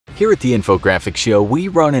Here at the Infographics Show, we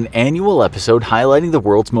run an annual episode highlighting the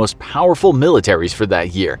world's most powerful militaries for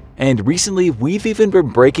that year. And recently, we've even been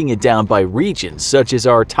breaking it down by regions, such as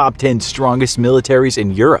our top 10 strongest militaries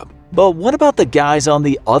in Europe. But what about the guys on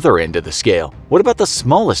the other end of the scale? What about the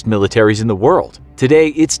smallest militaries in the world? Today,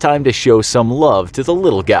 it's time to show some love to the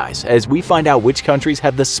little guys as we find out which countries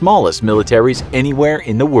have the smallest militaries anywhere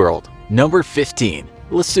in the world. Number 15.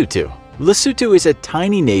 Lesotho. Lesotho is a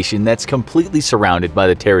tiny nation that's completely surrounded by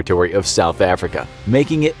the territory of South Africa,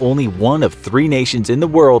 making it only one of 3 nations in the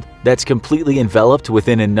world that's completely enveloped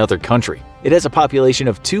within another country. It has a population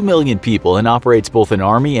of 2 million people and operates both an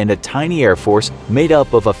army and a tiny air force made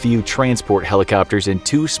up of a few transport helicopters and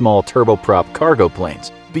 2 small turboprop cargo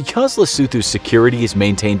planes. Because Lesotho's security is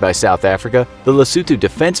maintained by South Africa, the Lesotho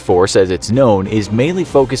Defense Force, as it's known, is mainly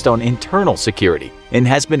focused on internal security and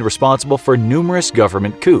has been responsible for numerous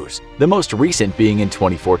government coups, the most recent being in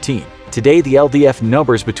 2014. Today, the LDF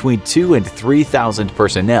numbers between 2,000 and 3,000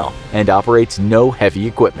 personnel and operates no heavy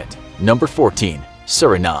equipment. Number 14.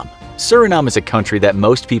 Suriname. Suriname is a country that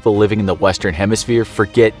most people living in the Western Hemisphere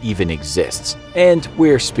forget even exists. And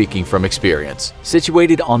we're speaking from experience.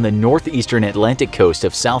 Situated on the northeastern Atlantic coast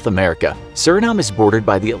of South America, Suriname is bordered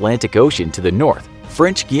by the Atlantic Ocean to the north,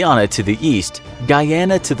 French Guiana to the east,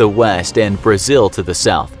 Guyana to the west, and Brazil to the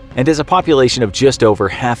south, and has a population of just over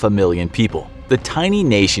 500,000 people. The tiny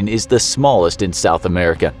nation is the smallest in South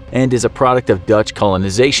America and is a product of Dutch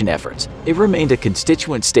colonization efforts. It remained a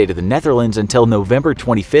constituent state of the Netherlands until November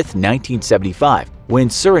 25, 1975, when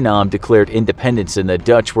Suriname declared independence and the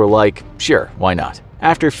Dutch were like, sure, why not?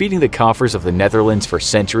 After feeding the coffers of the Netherlands for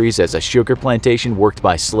centuries as a sugar plantation worked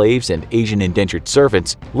by slaves and Asian indentured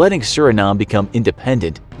servants, letting Suriname become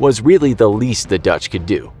independent was really the least the Dutch could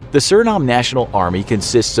do. The Suriname National Army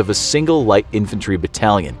consists of a single light infantry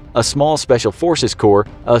battalion, a small special forces corps,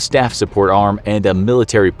 a staff support arm, and a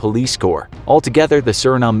military police corps. Altogether, the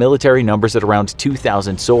Suriname military numbers at around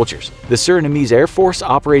 2,000 soldiers. The Surinamese Air Force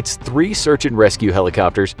operates 3 search and rescue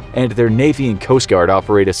helicopters, and their Navy and Coast Guard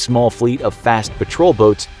operate a small fleet of fast patrol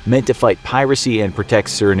boats meant to fight piracy and protect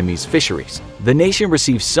Surinamese fisheries. The nation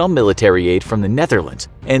receives some military aid from the Netherlands,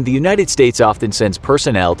 and the United States often sends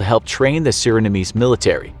personnel to help train the Surinamese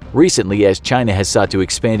military. Recently, as China has sought to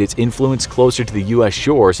expand its influence closer to the U.S.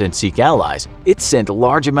 shores and seek allies, it sent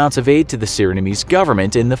large amounts of aid to the Surinamese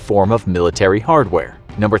government in the form of military hardware.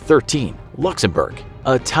 Number 13. Luxembourg.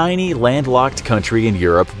 A tiny, landlocked country in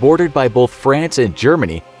Europe bordered by both France and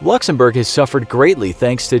Germany, Luxembourg has suffered greatly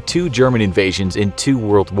thanks to 2 German invasions in 2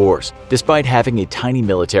 world wars. Despite having a tiny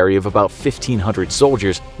military of about 1,500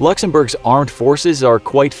 soldiers, Luxembourg's armed forces are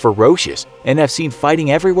quite ferocious and have seen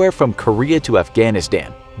fighting everywhere from Korea to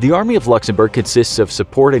Afghanistan. The Army of Luxembourg consists of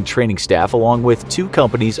support and training staff along with 2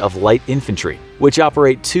 companies of light infantry, which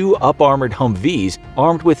operate 2 up-armored Humvees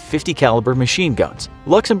armed with 50 caliber machine guns.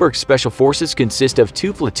 Luxembourg's special forces consist of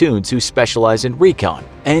 2 platoons who specialize in recon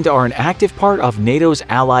and are an active part of NATO's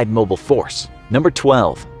Allied Mobile Force. Number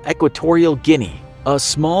 12. Equatorial Guinea. A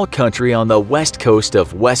small country on the west coast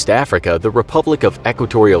of West Africa, the Republic of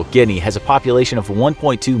Equatorial Guinea has a population of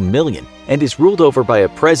 1.2 million and is ruled over by a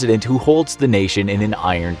president who holds the nation in an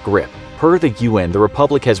iron grip. Per the UN, the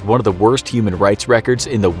republic has one of the worst human rights records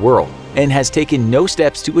in the world and has taken no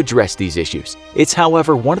steps to address these issues. It's,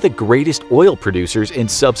 however, one of the greatest oil producers in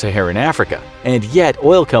sub-Saharan Africa, and yet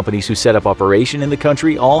oil companies who set up operation in the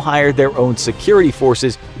country all hired their own security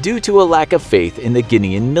forces due to a lack of faith in the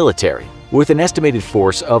Guinean military. With an estimated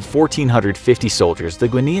force of 1,450 soldiers, the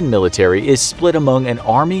Guinean military is split among an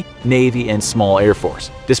army, navy, and small air force.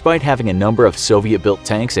 Despite having a number of Soviet-built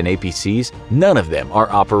tanks and APCs, none of them are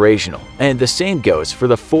operational. And the same goes for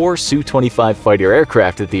the 4 Su-25 fighter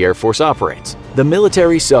aircraft that the Air Force operates. The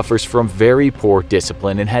military suffers from very poor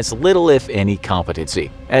discipline and has little if any competency,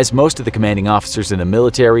 as most of the commanding officers in the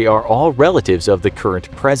military are all relatives of the current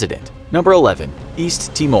president. Number 11.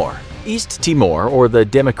 East Timor. East Timor, or the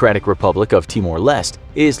Democratic Republic of Timor-Leste,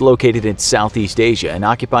 is located in Southeast Asia and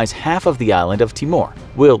occupies half of the island of Timor.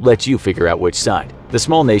 We'll let you figure out which side. The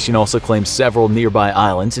small nation also claims several nearby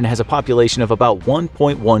islands and has a population of about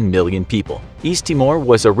 1.1 million people. East Timor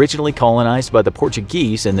was originally colonized by the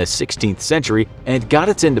Portuguese in the 16th century and got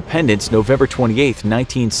its independence November 28,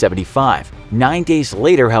 1975. 9 days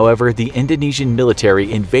later, however, the Indonesian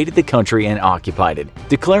military invaded the country and occupied it,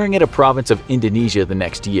 declaring it a province of Indonesia the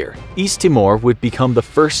next year. East Timor would become the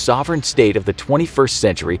first sovereign state of the 21st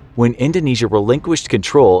century when Indonesia relinquished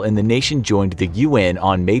control and the nation joined the UN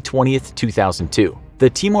on May 20, 2002. The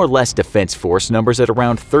Timor-Leste Defense Force numbers at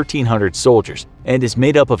around 1,300 soldiers and is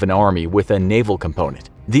made up of an army with a naval component.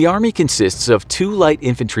 The army consists of 2 light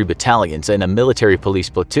infantry battalions and a military police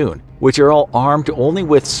platoon, which are all armed only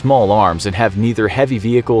with small arms and have neither heavy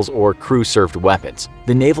vehicles or crew-served weapons.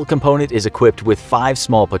 The naval component is equipped with 5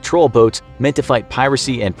 small patrol boats meant to fight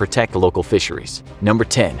piracy and protect local fisheries. Number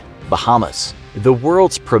 10. Bahamas. The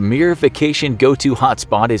world's premier vacation go-to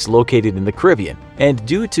hotspot is located in the Caribbean, and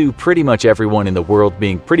due to pretty much everyone in the world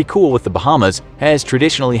being pretty cool with the Bahamas, has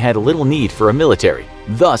traditionally had little need for a military.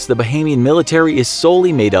 Thus, the Bahamian military is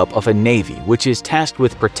solely made up of a navy, which is tasked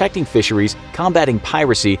with protecting fisheries, combating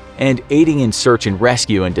piracy, and aiding in search and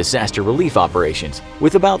rescue and disaster relief operations.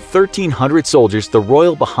 With about 1,300 soldiers, the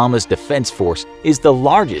Royal Bahamas Defense Force is the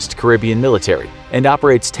largest Caribbean military and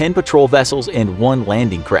operates 10 patrol vessels and 1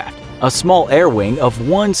 landing craft. A small air wing of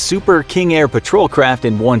 1 Super King Air patrol craft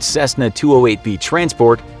and 1 Cessna 208B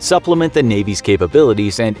transport supplement the Navy's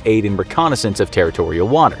capabilities and aid in reconnaissance of territorial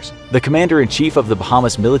waters. The Commander-in-Chief of the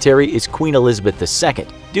Bahamas military is Queen Elizabeth II,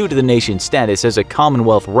 due to the nation's status as a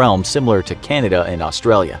Commonwealth realm similar to Canada and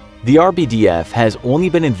Australia. The RBDF has only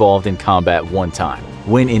been involved in combat one time,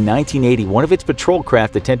 when in 1980 one of its patrol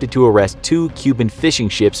craft attempted to arrest 2 Cuban fishing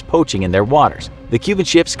ships poaching in their waters. The Cuban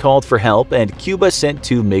ships called for help and Cuba sent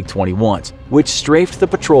 2 MiG-21s, which strafed the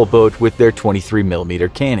patrol boat with their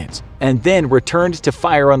 23mm cannons, and then returned to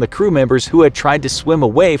fire on the crew members who had tried to swim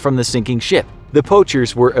away from the sinking ship. The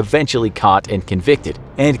poachers were eventually caught and convicted,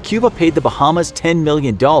 and Cuba paid the Bahamas $10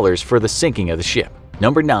 million for the sinking of the ship.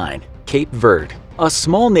 Number 9. Cape Verde. A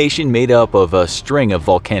small nation made up of a string of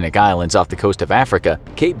volcanic islands off the coast of Africa,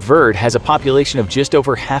 Cape Verde has a population of just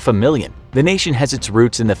over 500,000. The nation has its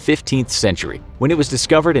roots in the 15th century, when it was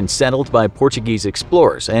discovered and settled by Portuguese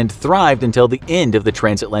explorers, and thrived until the end of the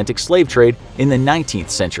transatlantic slave trade in the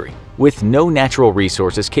 19th century. With no natural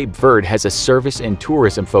resources, Cape Verde has a service and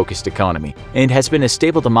tourism-focused economy and has been a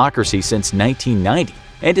stable democracy since 1990.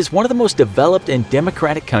 And is one of the most developed and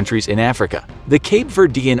democratic countries in Africa. The Cape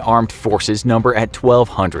Verdean Armed Forces number at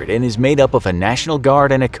 1,200 and is made up of a National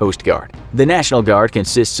Guard and a Coast Guard. The National Guard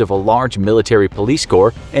consists of a large military police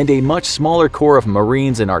corps and a much smaller corps of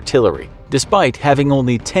Marines and artillery. Despite having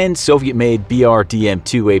only 10 Soviet-made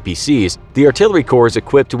BRDM-2 APCs, the artillery corps is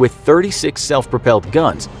equipped with 36 self-propelled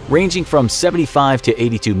guns, ranging from 75 to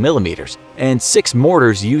 82 millimeters, and 6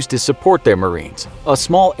 mortars used to support their Marines. A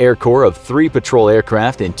small air corps of 3 patrol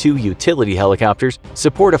aircraft and 2 utility helicopters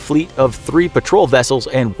support a fleet of 3 patrol vessels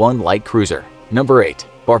and 1 light cruiser. Number 8.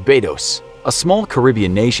 Barbados. A small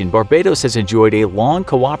Caribbean nation, Barbados has enjoyed a long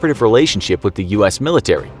cooperative relationship with the U.S.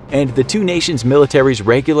 military, and the 2 nations' militaries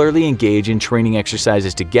regularly engage in training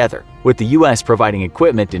exercises together, with the U.S. providing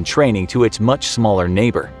equipment and training to its much smaller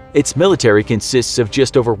neighbor. Its military consists of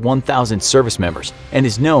just over 1,000 service members and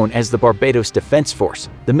is known as the Barbados Defense Force.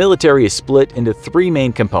 The military is split into 3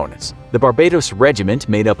 main components: the Barbados Regiment,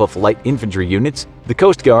 made up of light infantry units, the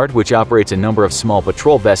Coast Guard, which operates a number of small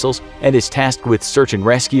patrol vessels and is tasked with search and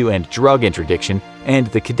rescue and drug interdiction, and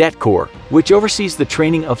the Cadet Corps, which oversees the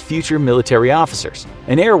training of future military officers.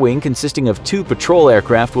 An air wing consisting of 2 patrol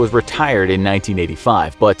aircraft was retired in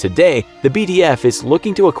 1985, but today the BDF is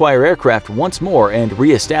looking to acquire aircraft once more and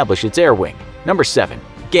re-establish its air wing. Number 7.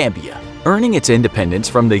 Gambia. Earning its independence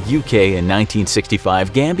from the UK in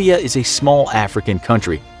 1965, Gambia is a small African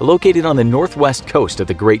country located on the northwest coast of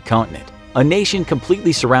the great continent. A nation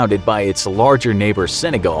completely surrounded by its larger neighbor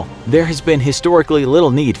Senegal, there has been historically little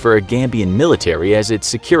need for a Gambian military as its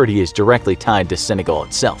security is directly tied to Senegal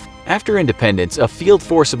itself. After independence, a field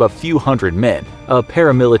force of a few hundred men, a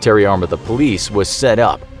paramilitary arm of the police, was set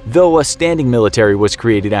up, though a standing military was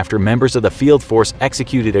created after members of the field force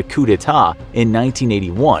executed a coup d'etat in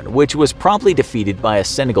 1981, which was promptly defeated by a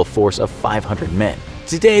Senegal force of 500 men.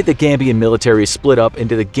 Today, the Gambian military is split up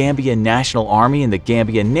into the Gambian National Army and the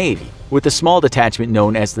Gambian Navy, with a small detachment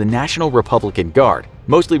known as the National Republican Guard,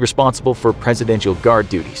 mostly responsible for presidential guard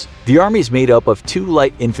duties. The army is made up of 2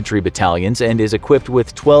 light infantry battalions and is equipped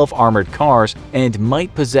with 12 armored cars and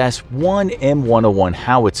might possess 1 M101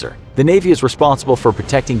 howitzer. The Navy is responsible for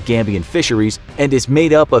protecting Gambian fisheries and is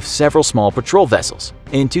made up of several small patrol vessels.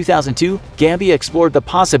 In 2002, Gambia explored the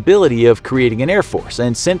possibility of creating an air force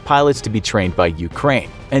and sent pilots to be trained by Ukraine,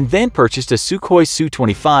 and then purchased a Sukhoi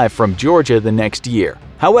Su-25 from Georgia the next year.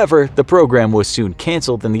 However, the program was soon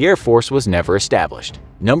cancelled and the Air Force was never established.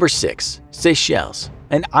 Number 6. Seychelles.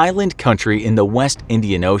 An island country in the West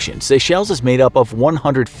Indian Ocean, Seychelles is made up of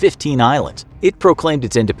 115 islands. It proclaimed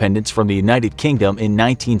its independence from the United Kingdom in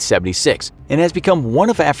 1976 and has become one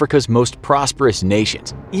of Africa's most prosperous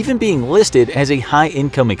nations, even being listed as a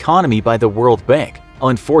high-income economy by the World Bank.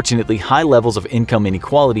 Unfortunately, high levels of income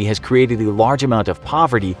inequality has created a large amount of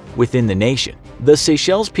poverty within the nation. The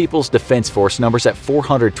Seychelles People's Defense Force numbers at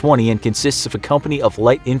 420 and consists of a company of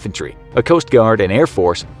light infantry, a Coast Guard and Air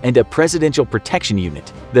Force, and a Presidential Protection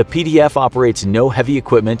Unit. The PDF operates no heavy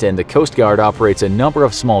equipment, and the Coast Guard operates a number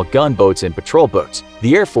of small gunboats and patrol boats.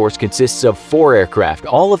 The Air Force consists of 4 aircraft,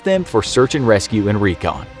 all of them for search and rescue and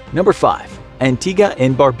recon. Number 5. Antigua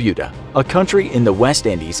and Barbuda. A country in the West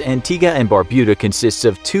Indies, Antigua and Barbuda consists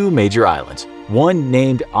of 2 major islands, one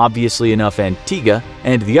named obviously enough Antigua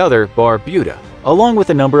and the other Barbuda, along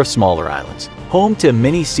with a number of smaller islands. Home to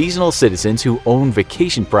many seasonal citizens who own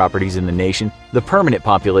vacation properties in the nation, the permanent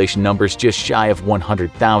population numbers just shy of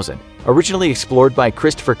 100,000. Originally explored by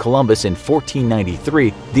Christopher Columbus in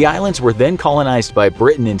 1493, the islands were then colonized by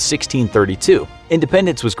Britain in 1632.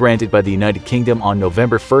 Independence was granted by the United Kingdom on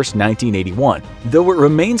November 1, 1981, though it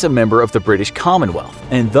remains a member of the British Commonwealth,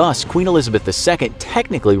 and thus Queen Elizabeth II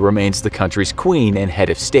technically remains the country's queen and head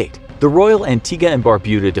of state. The Royal Antigua and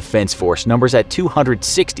Barbuda Defense Force numbers at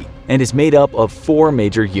 260 and is made up of 4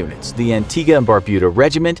 major units: the Antigua and Barbuda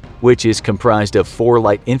Regiment, which is comprised of 4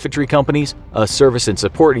 light infantry companies, a service and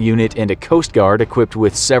support unit, and a Coast Guard equipped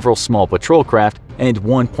with several small patrol craft and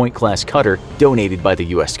 1 point-class cutter donated by the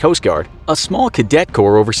U.S. Coast Guard. A small cadet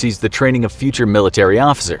corps oversees the training of future military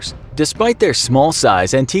officers. Despite their small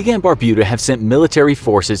size, Antigua and Barbuda have sent military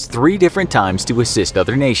forces 3 different times to assist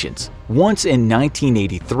other nations. Once in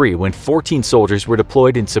 1983, when 14 soldiers were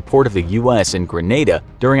deployed in support of the U.S. in Grenada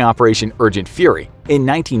during Operation Urgent Fury. In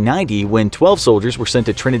 1990, when 12 soldiers were sent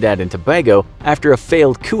to Trinidad and Tobago after a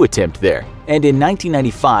failed coup attempt there. And in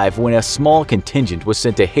 1995, when a small contingent was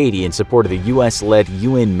sent to Haiti in support of the U.S.-led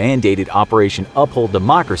UN-mandated Operation Uphold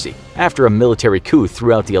Democracy after a military coup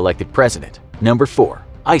threw out the elected president. Number 4.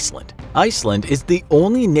 Iceland. Iceland is the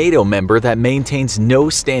only NATO member that maintains no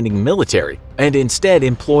standing military and instead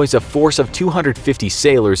employs a force of 250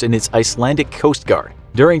 sailors in its Icelandic Coast Guard.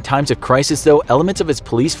 During times of crisis, though, elements of its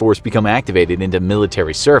police force become activated into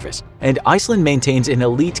military service, and Iceland maintains an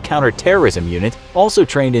elite counter-terrorism unit also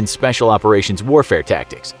trained in special operations warfare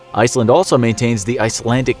tactics. Iceland also maintains the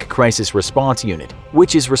Icelandic Crisis Response Unit,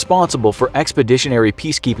 which is responsible for expeditionary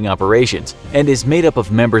peacekeeping operations and is made up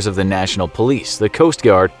of members of the National Police, the Coast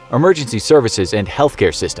Guard, emergency services, and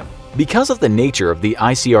healthcare system. Because of the nature of the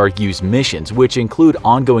ICRU's missions, which include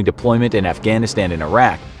ongoing deployment in Afghanistan and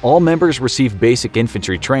Iraq, all members receive basic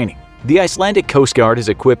infantry training. The Icelandic Coast Guard is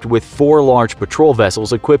equipped with 4 large patrol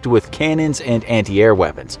vessels equipped with cannons and anti-air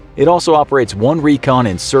weapons. It also operates 1 recon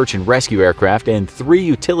and search and rescue aircraft and 3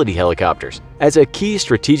 utility helicopters. As a key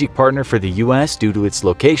strategic partner for the U.S. due to its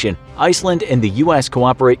location, Iceland and the U.S.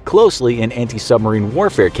 cooperate closely in anti-submarine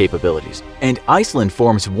warfare capabilities, and Iceland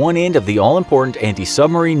forms one end of the all-important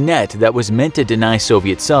anti-submarine net that was meant to deny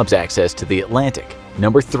Soviet subs access to the Atlantic.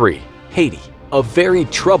 Number 3. Haiti. A very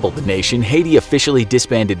troubled nation, Haiti officially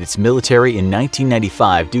disbanded its military in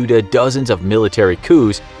 1995 due to dozens of military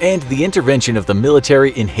coups and the intervention of the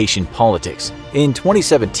military in Haitian politics. In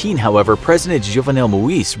 2017, however, President Jovenel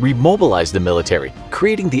Moïse remobilized the military,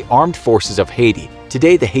 creating the Armed Forces of Haiti.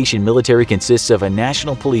 Today, the Haitian military consists of a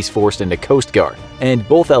national police force and a Coast Guard, and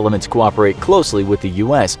both elements cooperate closely with the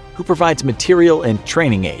U.S., who provides material and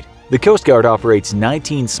training aid. The Coast Guard operates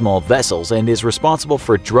 19 small vessels and is responsible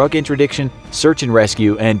for drug interdiction, search and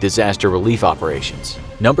rescue, and disaster relief operations.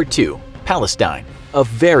 Number 2. Palestine. A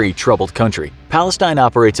very troubled country, Palestine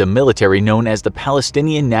operates a military known as the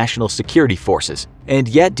Palestinian National Security Forces, and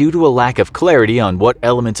yet due to a lack of clarity on what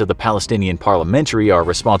elements of the Palestinian parliamentary are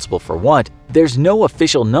responsible for what, there's no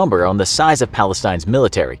official number on the size of Palestine's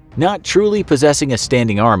military. Not truly possessing a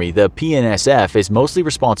standing army, the PNSF is mostly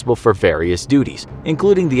responsible for various duties,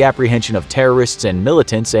 including the apprehension of terrorists and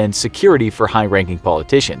militants and security for high-ranking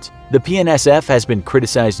politicians. The PNSF has been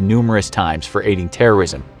criticized numerous times for aiding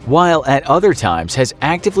terrorism, while at other times has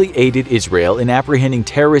actively aided Israel in apprehending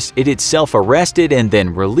terrorists it itself arrested and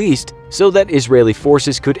then released so that Israeli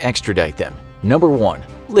forces could extradite them. Number 1.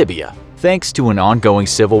 Libya. Thanks to an ongoing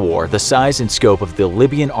civil war, the size and scope of the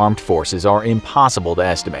Libyan armed forces are impossible to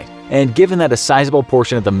estimate. And given that a sizable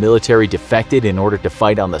portion of the military defected in order to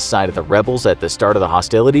fight on the side of the rebels at the start of the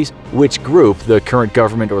hostilities, which group, the current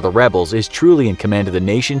government or the rebels, is truly in command of the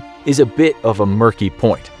nation is a bit of a murky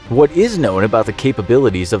point. What is known about the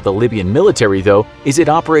capabilities of the Libyan military, though, is it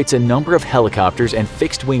operates a number of helicopters and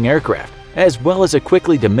fixed-wing aircraft, as well as a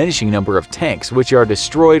quickly diminishing number of tanks which are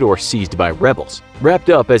destroyed or seized by rebels. Wrapped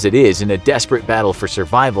up as it is in a desperate battle for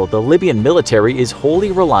survival, the Libyan military is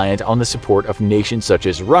wholly reliant on the support of nations such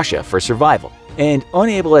as Russia for survival. And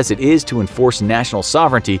unable as it is to enforce national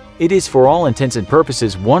sovereignty, it is for all intents and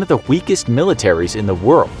purposes one of the weakest militaries in the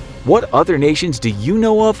world. What other nations do you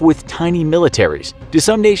know of with tiny militaries? Do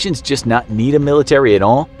some nations just not need a military at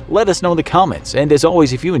all? Let us know in the comments, and as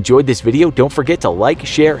always, if you enjoyed this video, don't forget to like,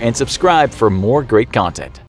 share, and subscribe for more great content.